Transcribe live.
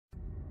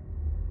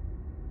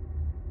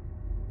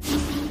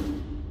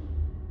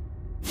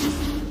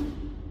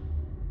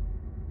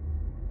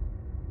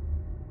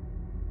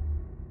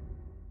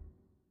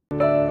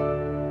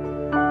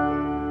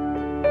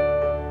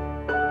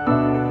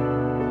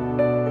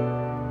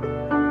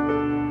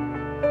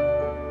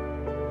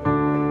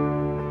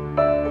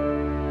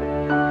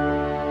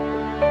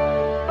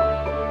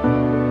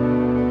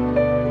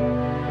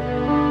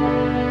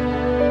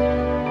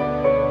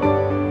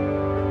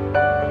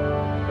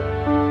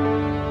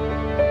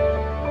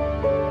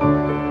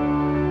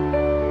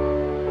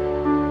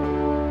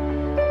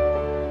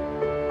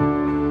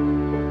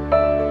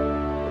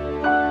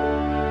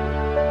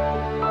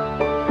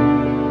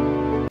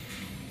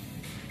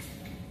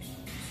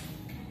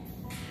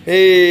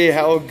Hey,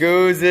 how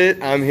goes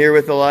it? I'm here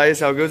with Elias.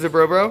 How goes it,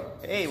 bro?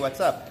 Hey, what's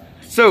up?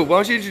 So,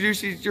 why don't you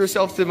introduce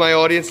yourself to my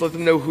audience, let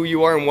them know who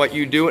you are and what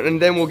you do, and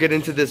then we'll get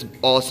into this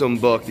awesome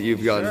book that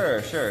you've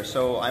got. Sure.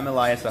 So, I'm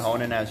Elias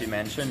Ahonen, as you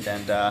mentioned,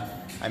 and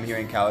I'm here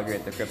in Calgary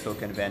at the Crypto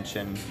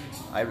Convention.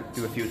 I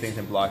do a few things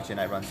in blockchain.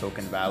 I run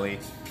Token Valley,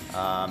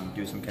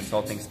 do some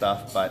consulting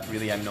stuff, but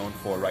really I'm known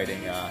for writing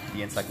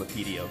the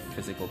encyclopedia of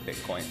physical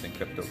Bitcoins and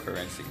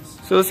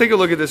cryptocurrencies. So let's take a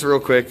look at this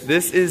real quick.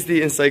 This is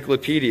the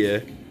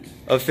encyclopedia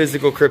of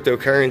physical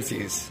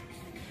cryptocurrencies.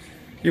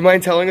 You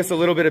mind telling us a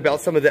little bit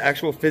about some of the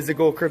actual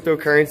physical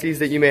cryptocurrencies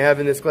that you may have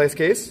in this glass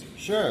case?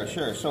 Sure.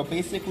 So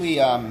basically,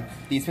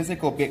 these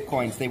physical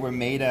Bitcoins, they were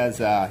made as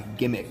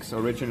gimmicks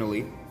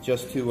originally,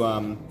 just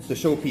to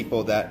show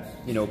people that,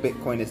 you know,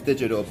 Bitcoin is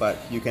digital, but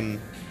you can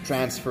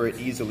transfer it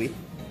easily.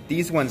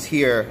 These ones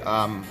here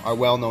are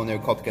well known. They're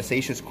called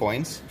cassatious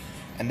coins,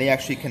 and they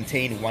actually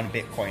contain 1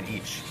 Bitcoin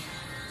each.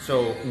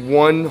 So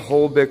one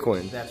whole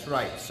Bitcoin. That's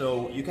right.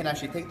 So you can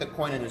actually take the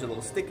coin, and there's a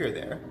little sticker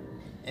there.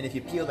 And if you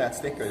peel that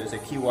sticker, there's a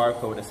QR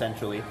code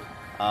essentially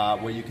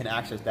where you can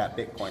access that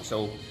Bitcoin.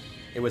 So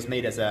it was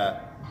made as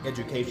a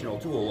educational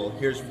tool. Well,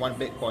 here's 1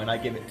 Bitcoin, I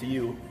give it to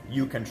you,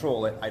 you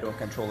control it, I don't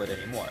control it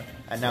anymore.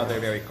 And now they're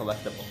very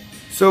collectible.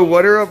 So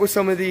what are up with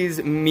some of these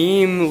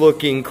meme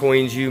looking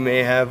coins you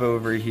may have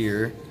over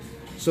here?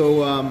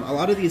 So a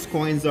lot of these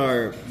coins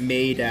are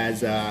made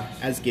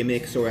as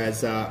gimmicks or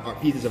as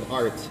pieces of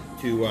art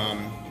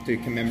to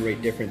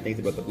commemorate different things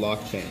about the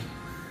blockchain.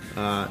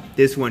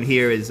 This one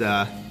here is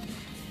a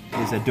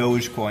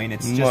Doge coin.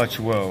 It's just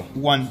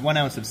one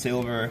ounce of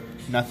silver,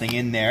 nothing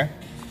in there.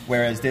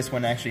 Whereas this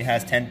one actually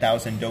has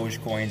 10,000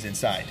 Doge coins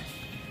inside.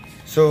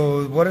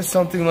 So what does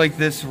something like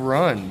this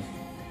run?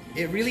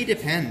 It really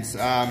depends.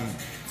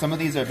 Some of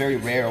these are very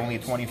rare, only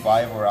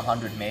 25 or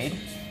 100 made.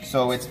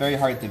 So it's very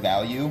hard to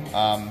value.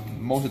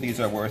 Most of these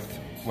are worth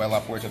well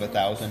upwards of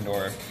 1,000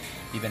 or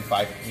even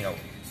 5, you know,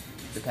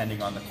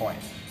 depending on the coin.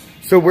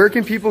 So where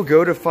can people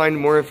go to find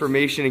more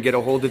information and get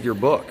a hold of your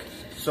book?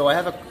 So I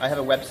have a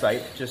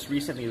website just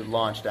recently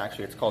launched.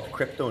 Actually, it's called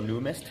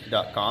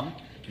Cryptonumist.com.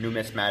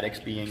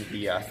 Numismatics being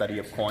the study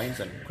of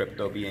coins, and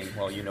crypto being,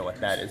 well, you know what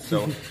that is.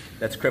 So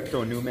that's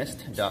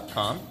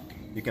Cryptonumist.com.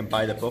 You can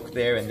buy the book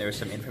there, and there's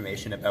some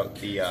information about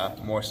the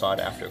more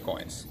sought after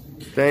coins.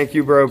 Thank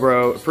you,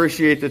 bro.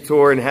 Appreciate the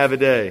tour and have a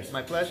day.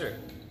 My pleasure.